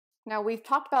Now we've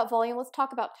talked about volume, let's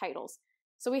talk about titles.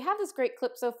 So we have this great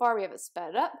clip so far, we have it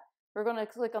sped up. We're going to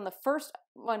click on the first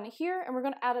one here and we're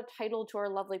going to add a title to our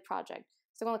lovely project.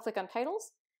 So I'm going to click on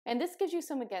titles, and this gives you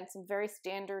some very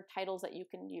standard titles that you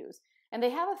can use. And they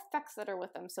have effects that are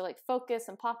with them, so like focus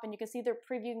and pop, and you can see they're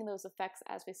previewing those effects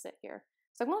as we sit here.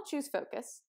 So I'm going to choose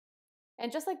focus,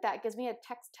 and just like that, it gives me a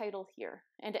text title here.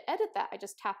 And to edit that, I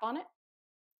just tap on it,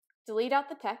 delete out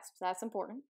the text, that's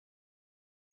important.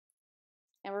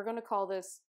 And we're going to call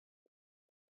this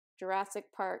Jurassic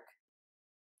Park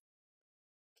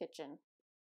Kitchen.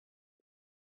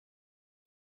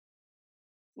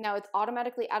 Now it's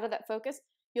automatically out of that focus.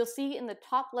 You'll see in the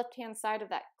top left-hand side of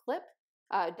that clip,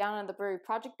 down in the very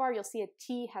project bar, you'll see a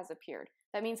T has appeared.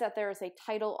 That means that there is a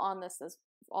title on this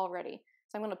already.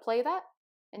 So I'm going to play that,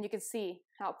 and you can see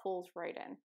how it pulls right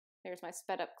in. There's my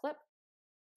sped up clip.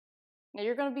 Now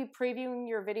you're going to be previewing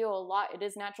your video a lot. It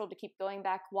is natural to keep going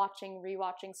back, watching,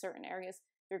 rewatching certain areas.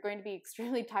 You're going to be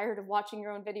extremely tired of watching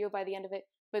your own video by the end of it,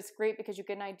 but it's great because you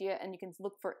get an idea and you can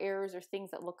look for errors or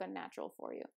things that look unnatural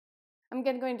for you. I'm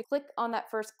again going to click on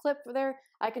that first clip there.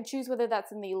 I can choose whether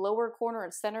that's in the lower corner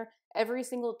or center. Every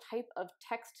single type of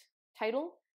text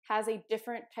title has a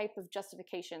different type of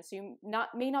justification. So you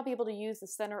may not be able to use the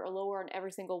center or lower on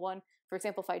every single one. For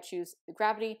example, if I choose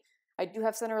gravity, I do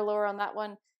have center or lower on that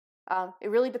one. It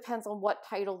really depends on what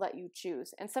title that you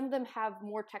choose. And some of them have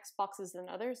more text boxes than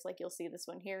others, like you'll see this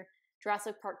one here.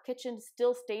 Jurassic Park Kitchen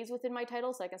still stays within my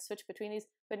title, so I can switch between these,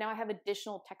 but now I have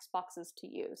additional text boxes to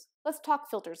use. Let's talk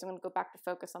filters. I'm going to go back to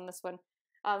focus on this one.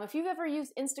 If you've ever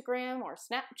used Instagram or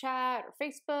Snapchat or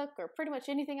Facebook or pretty much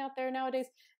anything out there nowadays,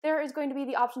 there is going to be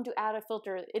the option to add a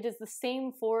filter. It is the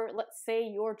same for, let's say,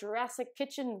 your Jurassic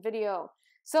Kitchen video.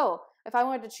 So if I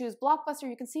wanted to choose Blockbuster,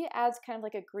 you can see it adds kind of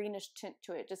like a greenish tint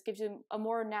to it. It just gives you a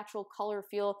more natural color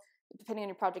feel depending on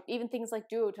your project. Even things like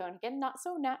duotone, again, not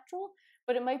so natural,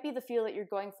 but it might be the feel that you're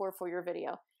going for your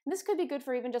video. And this could be good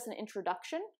for even just an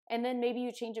introduction, and then maybe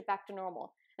you change it back to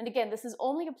normal. And again, this is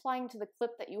only applying to the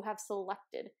clip that you have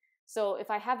selected. So if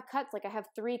I have cuts, like I have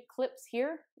 3 clips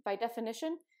here by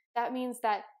definition, that means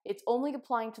that it's only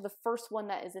applying to the first one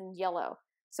that is in yellow.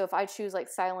 So if I choose like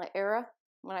Silent Era,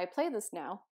 when I play this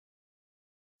now,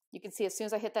 you can see as soon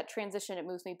as I hit that transition, it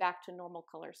moves me back to normal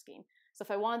color scheme. So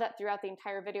if I wanted that throughout the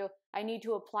entire video, I need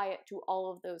to apply it to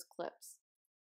all of those clips.